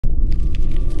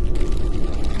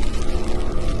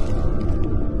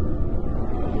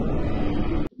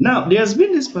Now, there has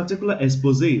been this particular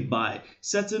expose by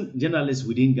certain journalists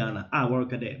within Ghana.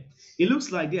 Work there. It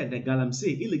looks like the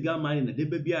Galamsey illegal mining the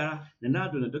Debebiara, the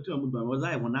Nado, and Dr. Muban was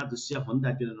I want to share on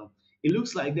that. It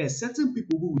looks like there are certain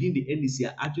people who within the NDC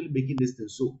are actually making this thing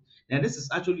so. Now, this is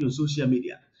actually on social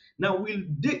media. Now, we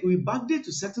backdate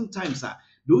to certain times.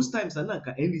 Those times are not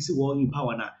NDC war in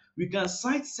power now. We can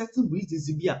cite certain reasons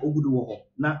to be a Ogudu war.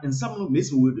 Now, and some of them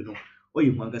will do. Or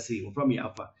you want to say from your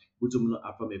alpha. Butum no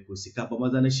afame ko sika ba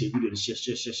maza na share video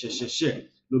share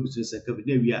no between second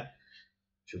there we are.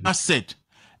 I said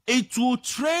it will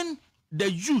train the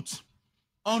youth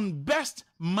on best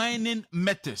mining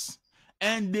methods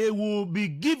and they will be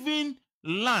given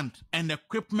land and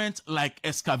equipment like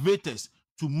excavators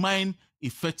to mine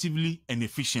effectively and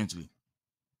efficiently.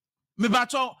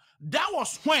 Mebato, that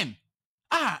was when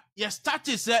you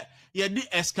started say you did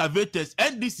excavators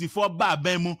NDC for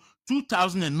Babemu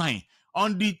 2009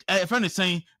 on the friend is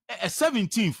saying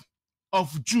 17th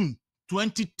of June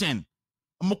 2010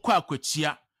 mokwa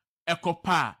kwechia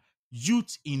ekopa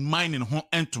youth in mining ho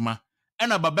entoma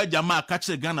ena baba jama catch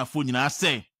the Ghana for nyina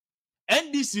say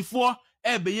NDC for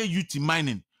ebeye youth in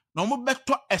mining na mo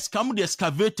beto escam the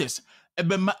excavators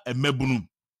ebema emebunu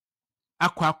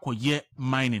akwa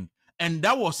mining, and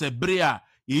that was a brea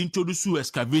he introduced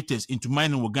excavators into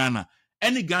mining with Ghana.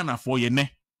 Any Ghana for ye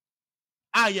ne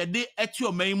ye de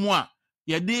etio meimwa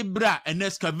ye de bra and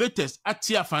excavators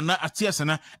atia fana atia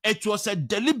sana. It was a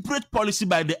deliberate policy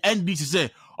by the NDC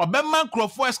say obema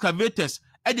crofo excavators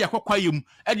e de akwakwa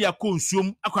e de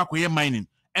akonsuom akwakoye mining,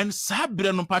 and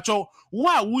sabre no pacho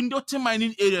wa window te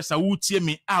mining areas a wutie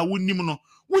me wonim no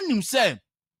wonim say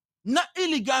na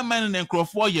illegal mining and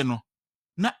crofo ye no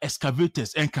na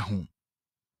excavators enka ho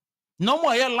no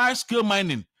more large scale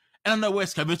mining and another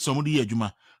excavate somebody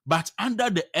adwuma, but under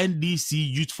the NDC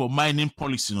youth for mining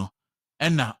policy no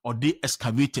and na or the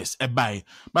excavators e buy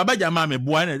baba jama me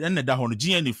boy and da ho no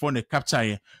GN for the capture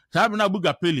ye na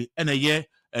buga pele and a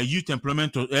youth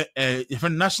employment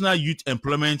national youth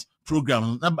employment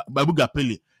program na babuga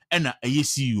pele and na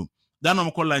CU that no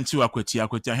call line to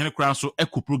akwati hen kran so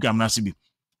eco program na sibi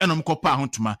and no pa ho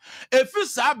tuma efi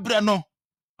sa bre no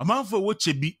amanfo wo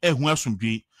chebi ehu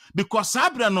asomdwe because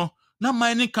sabre no na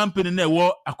mining company na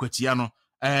wo akwatia no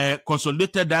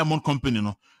Consolidated Diamond Company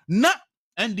no na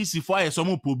NDC for aye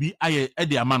somo pobi aye e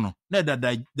de ama no na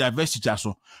da diversity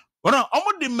aso ona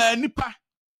omo de manipa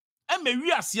e me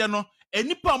wi ase no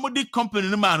enipa omo de company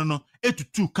no ma no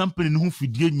etutu company no ho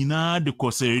fidie nyina de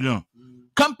Koserion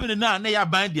company na ya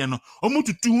ban de no omo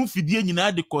tutu ho fidie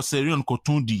nyina de Koserion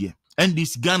koton die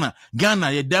NDC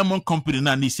Ghana ye Diamond Company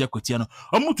na isi akwatia no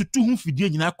omo tutu ho fidie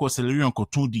nyina Koserion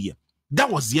koton die. That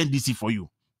was the NDC for you.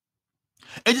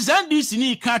 It is NDC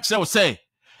ni catch that say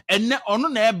and ono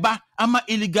na eba ama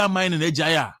illegal mining na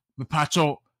jaya me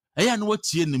pacho eya no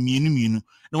watie na mienu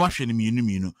na wahwe na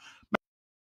mienu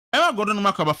ema godo no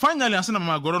makaba finally asana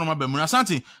mama godo no mabamu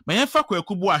asante me yemfa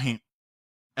kwakubu ahen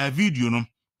video no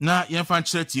na yemfa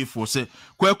nkyere tiefo say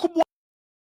kwakubu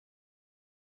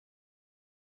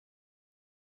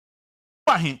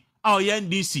ahen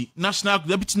NDC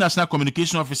Deputy National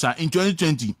Communication Officer in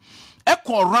 2020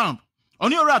 echo round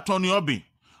oni Ratoni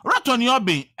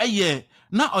Obin eye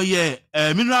na oye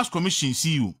Minerals Commission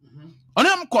CU oni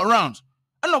am call round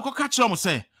and go catch am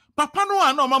say papa no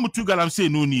an o ma mutu Galamsey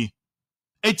no ni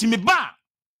etimi ba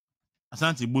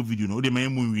asante bo video no de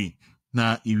mayemu wi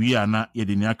na iwi ana ye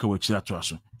de ni aka wachira to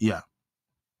aso yeah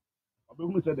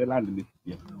obehunu say the land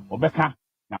is obeka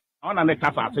na ona ne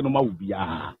kasa ase no ma wo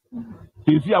bia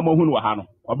Kisi amohunu wa ha no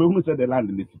obehunu say the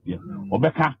land is here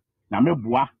obeka na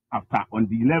meboa after on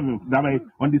the 11th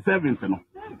on the 7th no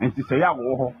and she say ya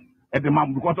wo ho e de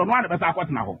mam because no one better akwat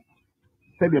na ho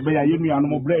say the be ya yenu anu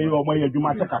mo bre e o mo ya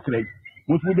dwuma cha kakra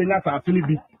mo fu de nya sa asini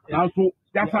bi nanso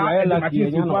ya sa e na ti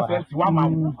si to afẹ si wa ma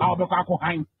a obeka akọ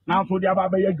han nanso de aba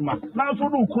be ya dwuma nanso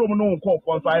no krom no nko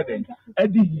ko so aye den e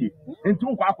di yie enti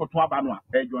wo kwa akoto aba no a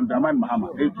e John Dramani Mahama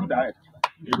e tu direct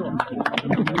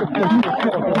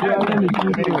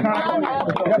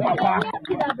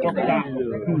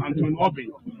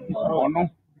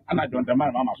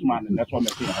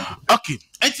okay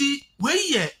enti we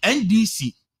ye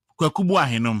NDC kwakubu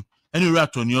ahenom eni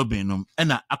Ratoni Obin nom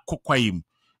ena akokwayem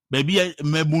baby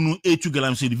mebunu etu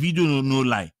Galamsey the video no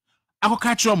lie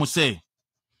akoka kire mo say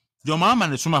your mama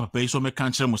na soma papa so me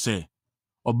kan kire mo say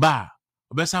oba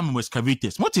obesa mo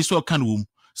excavators what is so kan wom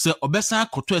say obesa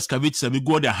akoto excavators be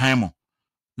go the hamo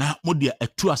na mo de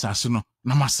atu asase no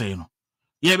na masay no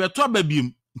ye beto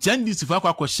ababiem NDC fa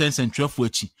kwa shense ntwefo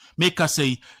achi make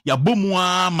say ya bomu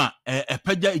ama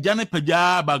epaja ijane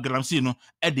paja ba Galamsey no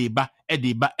edeba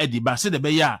se de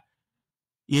be ya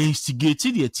He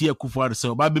instigated the Tia Kufuor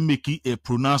so by making a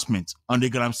pronouncement on the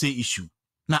Galamsey issue.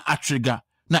 Na atrigger,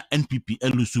 na NPP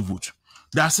elusu vote.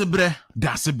 That's a bre.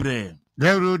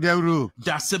 Devro.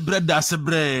 That's a bre.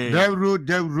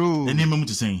 Devro. The name of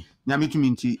to say. Nyami to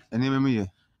minti, and name me.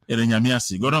 Ere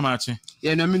nyamiasi. Go no match.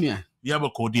 Ye no minia.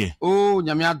 Yabo kodie. Oh,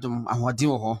 nyami adom ahwade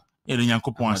wo ho. Ere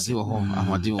nyankopon ase.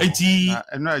 Ahwade wo. Enti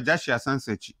no Joshua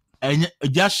Sansechi. Enye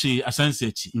Joshua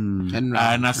Asansechi.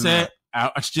 Na se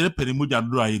achire perimu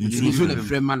jadro ayi nsu le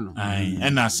freman no.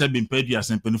 Ai na se be mpadu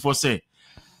asempenifo se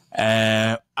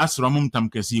asramum tam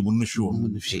kesi bu no show.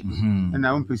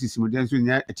 Na won pesi simodian so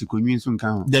nya atikonwi nso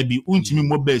nka ho. Da bi untimi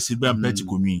mo ba esi ba mpati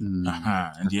konwi.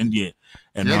 Aha ndie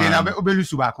na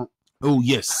obelusu ba ko. Oh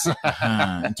yes.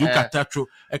 Nti ukata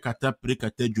ekata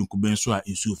prekata dwunkuben so a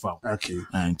ensu fa. Okay.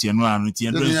 Nti eno anu nti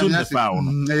endo ensu ne fa wo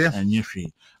no. Enye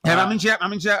hwe. Maminche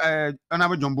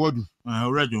onabo Jombodu.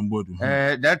 Ora Jombodu.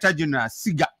 Director General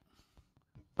Siga.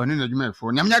 Oni na dwuma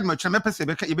efo. Nyamnya dwuma twa mepese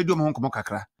beka yebedu mo honkomo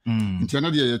kakra. Nti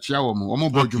eno de ye tua wo mo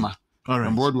bo dwuma.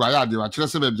 Jombodu aya de wa kire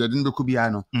se be biade nbeku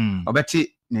bia no.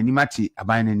 Obeti nanimati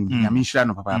aban nanim. Nyamnhira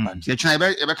no papa papa. Nti ekina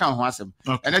yebeka ho asem.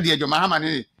 Ene de Mahama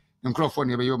ne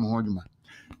microphone ebe yo mo ho dwuma.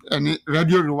 Ene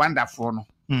Radio Rwanda fo no.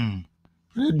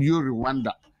 Radio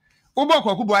Rwanda. Obo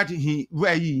kwakubo ati hi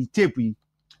yi tape yi.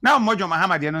 Na mojo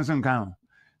Mahama de no nso nkan ho.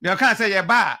 De kan say ye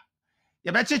ba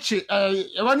ye be cheche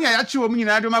ye woni ya chi wo mu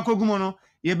nyina do makogumo no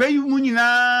ye be mu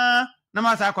nyina na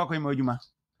ma sa akwakwai madwuma.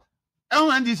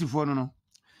 Ehun NDC fo no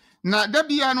na da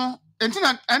bia no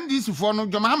entina NDC fo no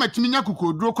Mahama timi nya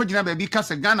kokoduro kogina ba bi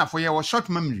kase Ghana fo ye wo short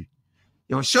memory.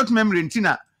 Ye wo short memory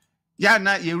entina ya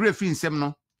na ye refi nsem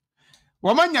no.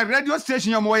 Wo manya radio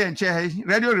station yo mo ye nche he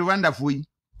Radio Rwanda fo yi.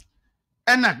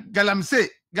 Ena Galamsey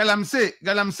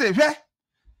hwe.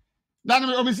 Dan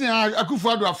me obisi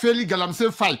Akufo-Addo afeli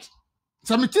Galamsey fight.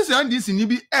 Samitisi NDC ni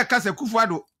bi kase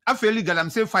Akufo-Addo afeli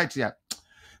Galamsey fight ya.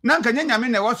 Na nka nyame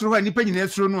na wosoro ha nipa nyina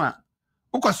esuro no a.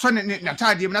 Ukọsọ ne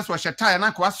natade na so hyetai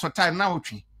na kwa so tai na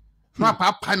wotwe. No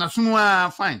papa na sunu a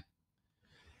fine.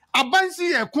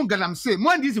 Abansi ye ku Galamsey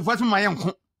mo NDC fo so ma ye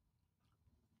nko.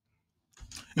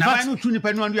 Na ba no tu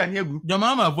nipa no andu ani agu.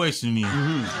 Mahama voice ni.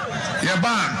 Ye ba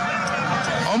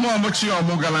omo chi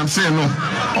omo Galamsey no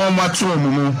omo atu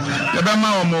omo ye be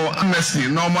ma omo amnesty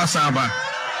no omo asaba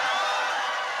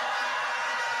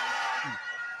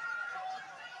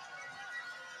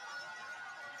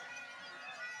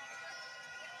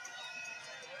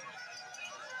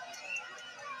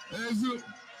ezu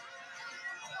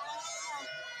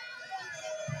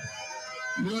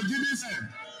no didi se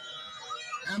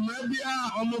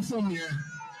emabia omo fom ye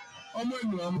omo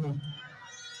enu omo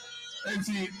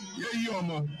enti ye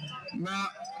omo na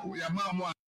ya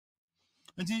ma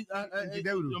Enti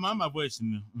Mahama voice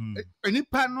ni.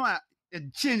 Enipa no a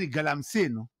chain Galamsey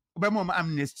no obemo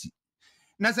amnesty.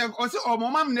 Na se o se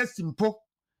omo amnesty mpo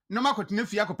no makotene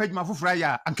fia kopadwuma fofora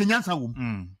ya ankanyansa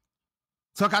wom.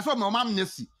 So ka so omo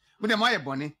amnesty we dem aye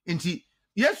bone enti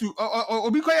Yesu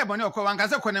obi koye bone okọ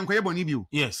wankase kone nkoye bone bi o.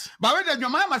 Yes. Ba we de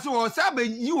Mahama se wo sa ba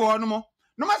yi wo no mo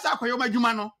no ma sa akoye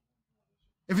madwuma no.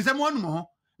 Efise mo anu mo ho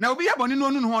na obi ya bone no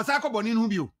anu no ho sa akọ no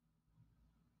bi o.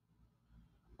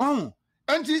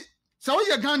 Enti so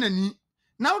we Ghana ni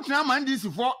now tena man this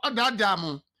for adada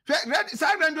mo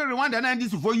sa Radio Rwanda na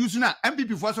this for use na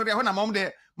MPP for so dey ho na mom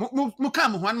de mo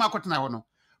kam ho an makotena ho no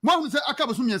mo hu se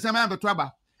akabo so miensa ma beto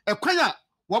aba ekwan a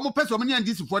wo mo pese mo ne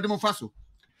this for dem fa so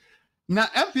na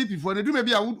MPP for ne duma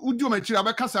bi a udi o ma kira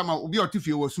ba kasa ma obi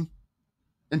otifie wasu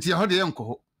enti ho de ye nko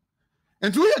ho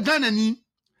enti we Ghana ni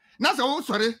na se wo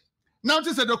sore na wo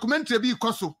se documentary bi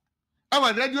koso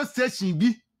our radio station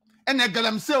bi ene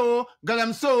Galamsey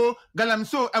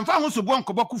emfa ho so bo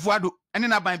nkobo Akufo-Addo ene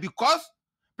na ban because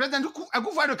President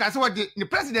Akufo-Addo ka se wo de the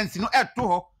presidency no eto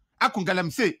ho akun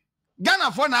Galamsey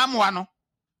Ghana for na amwa no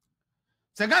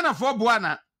se Ghana for bo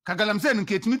na ka Galamsey no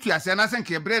ketimi tu ase na se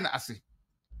nke bre na ase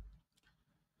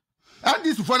and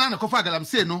this for na kofa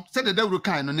Galamsey no se de dawro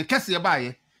kan no ne kese ba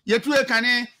ye yetu e kan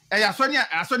e ya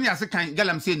asoni ase kan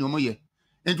Galamsey no mo ye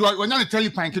enti wonya ne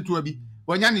telepan ketua bi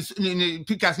wonya ne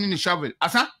pickers ni shovel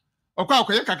asa okwa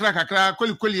okoye kakra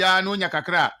koli ya no nya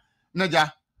kakra na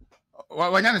ja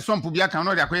wanya ne sompo bia kan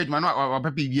no de akoye djuma no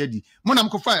wapapi bi adi mo na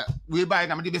mkofa we bai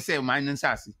na me de be say man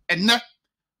nsase enne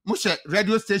mo hye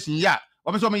radio station ya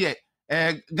o me so me ye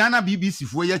Ghana BBC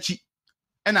fo ya chi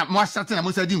ena mo asate na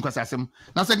mo sa di nkwasasem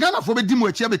na se Ghana fo be di mo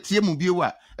achi abetie mu biewu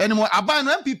a ene mo aban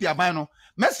no MPP aban no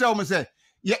mesra o me say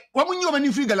ye wo munyi o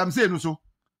mani free Galamsey no so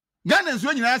Ghana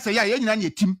nso nyina say ya nyina ne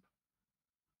tim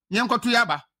ye nkoto ya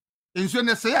ba enso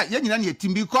ne say ya nyina ne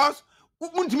tim because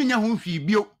muntimi nya ho hwi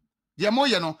bio de mo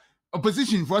ye no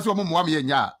opposition for so mo mo am ye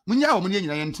nya munya o mo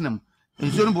nyina ye ntenam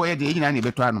nsuo no boye de nyina na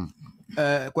beto anom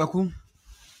kwaku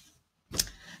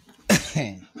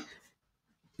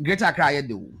Greater Accra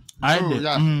yede wo I did.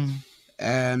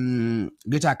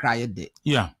 Greater Accra yede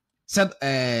Yeah. said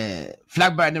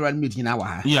flag bearer never meet na wa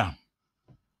ha Yeah.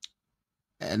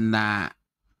 na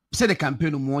said the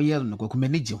campaign mo yel no kwaku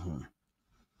manage ho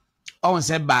on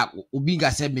said ba obi ga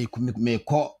said me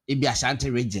ko ebi Ashanti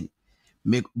region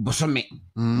me bosome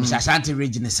me Ashanti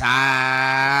region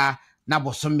sa na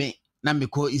bosome na me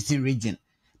ko Eastern region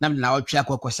na me na otwa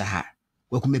akokosha ha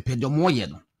kwaku me pedo mo ye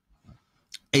no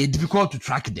it's difficult to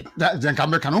track them. That then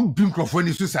come no bi microphone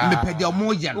ni so sa me pede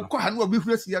omo ye no ko ha no obi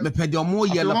hurasi ya me pede omo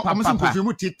ye no papa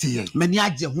mu tete mani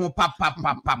age ho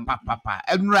papa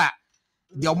enura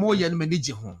de omo ye no mani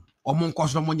age ho omo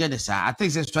nkoso mo nye ne sa I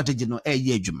think the strategy no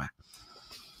ye adwuma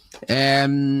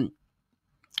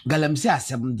Galamsey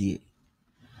asem de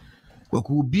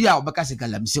kwaku bi a obeka se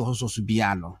Galamsey ho so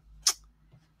bia no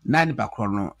na ni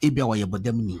pakro no e bia wo ye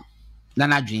bodam ni na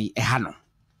nadwen e ha no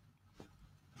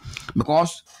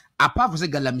because apart from say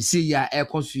Galamsey ya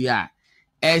ekosu ya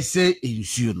ese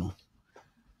ensuo no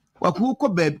kwaku ko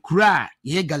be kura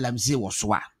ye Galamsey wo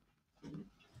so a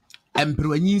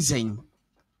emperwanyin sen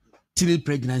teenage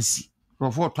pregnancy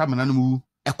for tamana no mu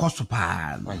ekoso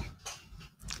pa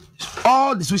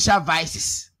all the social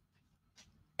vices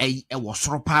was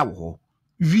soro pa wo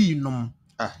wi nom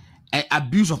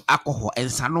abuse of alcohol and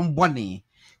sanom bone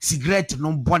cigarette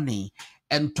no bone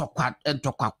and tokwa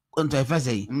into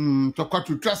efese tokwa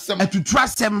to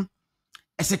trust them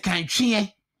as a kan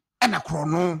twe and a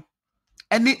krono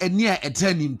any a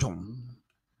eternity ntom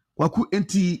waku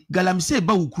enti Galamsey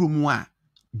ba wukuro mu a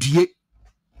due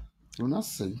don't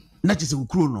say na chese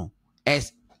wukuro no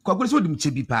es kwaku so dim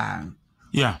chebi pa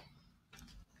Yeah.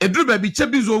 edru ba bi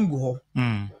chebi zongu ho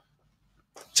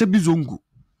chebi zongu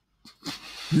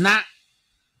na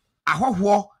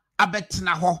ahoho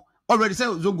abetena ho already say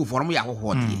zongu for mo ya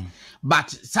ahoho die but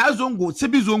sa zongu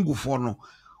chebi zongu for no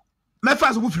me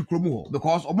fa so firi kromu ho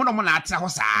because omo no mo na atena ho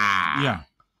saa Yeah.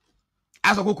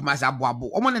 aso ko kuma sa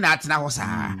boabo omo na atena ho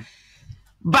saa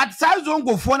but sa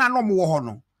zongu for na no mo wo ho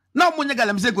no na omo nya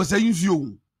Galamsey go sa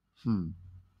yinsuo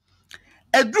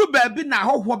edru ba bi na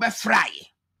ahoho be fry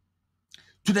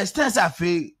to the extent that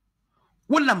fe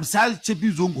wonam sa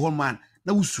chebi zongo man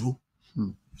na wusuro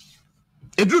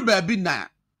edru ba bi na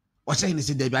o say ni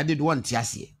se da bi ade do won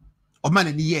tiase o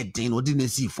man ni ye den o di na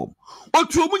si fom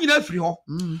otu omu nyina afiri ho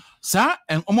Sa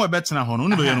en omo ebetena ho no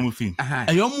no be ye no mu fi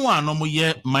eyomo a no mo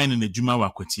ye mining adwuma wa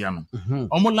kwatia no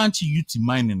omo launch youth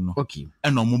mining no okay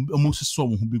and omo seso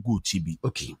omo ho be go chibi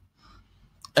okay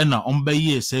na omo be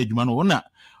ye say adwuma no na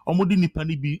omo di nipa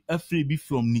ni bi afri bi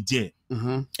from Niger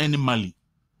and Mali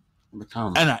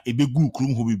ana ebe gu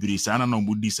krum ho bibiri sa na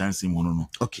omo di sanse mu no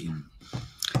okay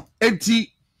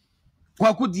enti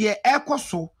kwaku de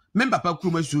ekoso member pa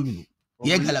krum asu ni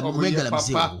ye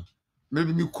Galamsey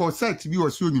maybe me call set bi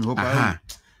was you ho pa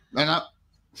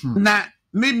na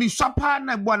me sopa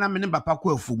na bo na me ne papa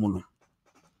ko afu mu no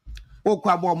o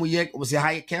kwa bo mo ye o se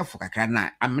ha careful kakra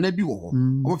na amena bi wo ho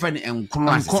o fa ne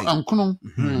enkono asese enkono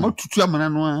o tutu amana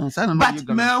no sa na no ye Galamsey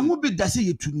but ma hu bi da se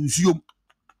ye tunu nsuom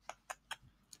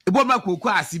ebo ma ko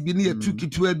ase bi ne ye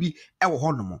tukitua bi e wo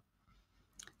ho no mo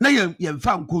na ye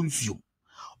mfa nko nsuom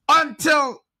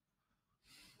until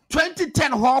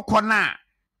 2010 ho ko na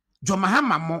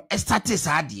Mahama mo started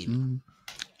saadi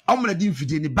omna di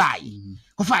mfide ni bayi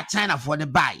ko fa China for ne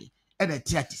bayi e da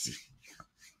tiatisi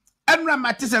enra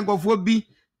matise ngofo bi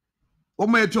o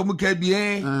ma eto mu ka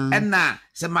bi na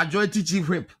se majority chief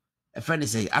whip e fa ne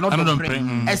say another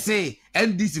friend e say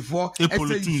NDC for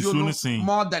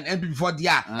more than MP for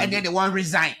dia and then they want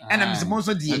resign and I'm supposed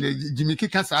to Jimmy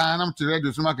Kika sa na mtire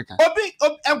do so makeka obi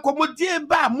enkomodie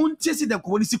ba muntesi de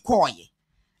komodisi koye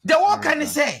the what can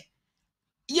say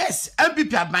yes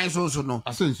MPP aban so no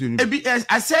ebi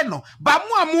I said no ba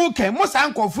mu amu kan mo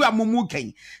san kofu amu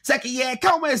kan say ye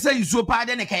ka o say iso pa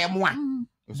de ne kan mo a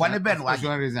bone ben wa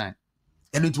resign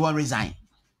and it won't resign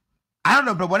I don't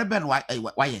know bro bone ben why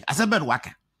I said ben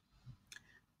waka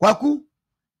kwaku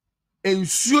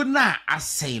ensuo na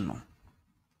asai no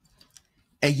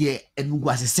eye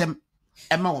enugu asesem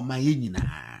ema wo man ye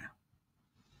nyina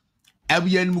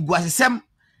abiye enugu asesem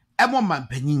ema man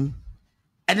panyin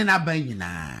ene na ban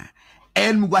nyina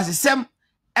enugu asesem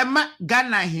ema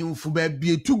Ghana himfu ba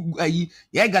bietu ayi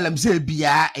ye Galamsey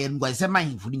bia enugu asesem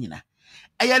ahimfu nyina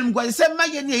enugu asesem ma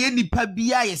ye ne ye nipa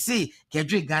bia ye se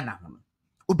kedwe Ghana ho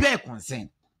obi e concern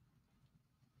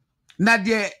na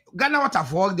de Ghana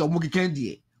waterfall de omugeken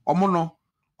de omo no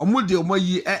omo de omo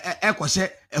yi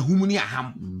ekose ehum ni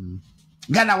aham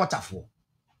Ghana waterfall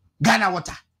Ghana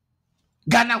water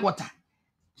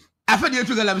afa de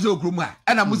etu Galamsey okrom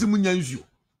a na musi munya nsuo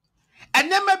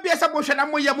enema bia sa bo hwe na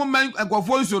mo ye mo man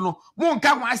agofo nsuo no mo nka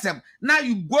ho asem now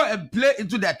you go and play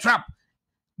into the trap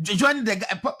join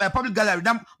the public gallery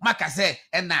dam maka say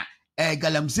na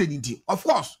Galamsey nti of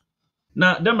course.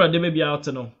 Now, Demra, they may be out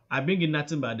no. I bring in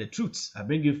nothing but the truth. I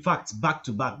bring you facts back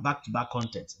to back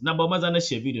content. Now, but mazana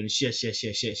share video, share.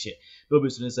 Don't be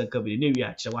so necessary. Maybe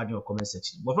I share one your comment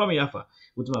section. But from me, Yafa,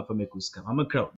 what my from a crowd.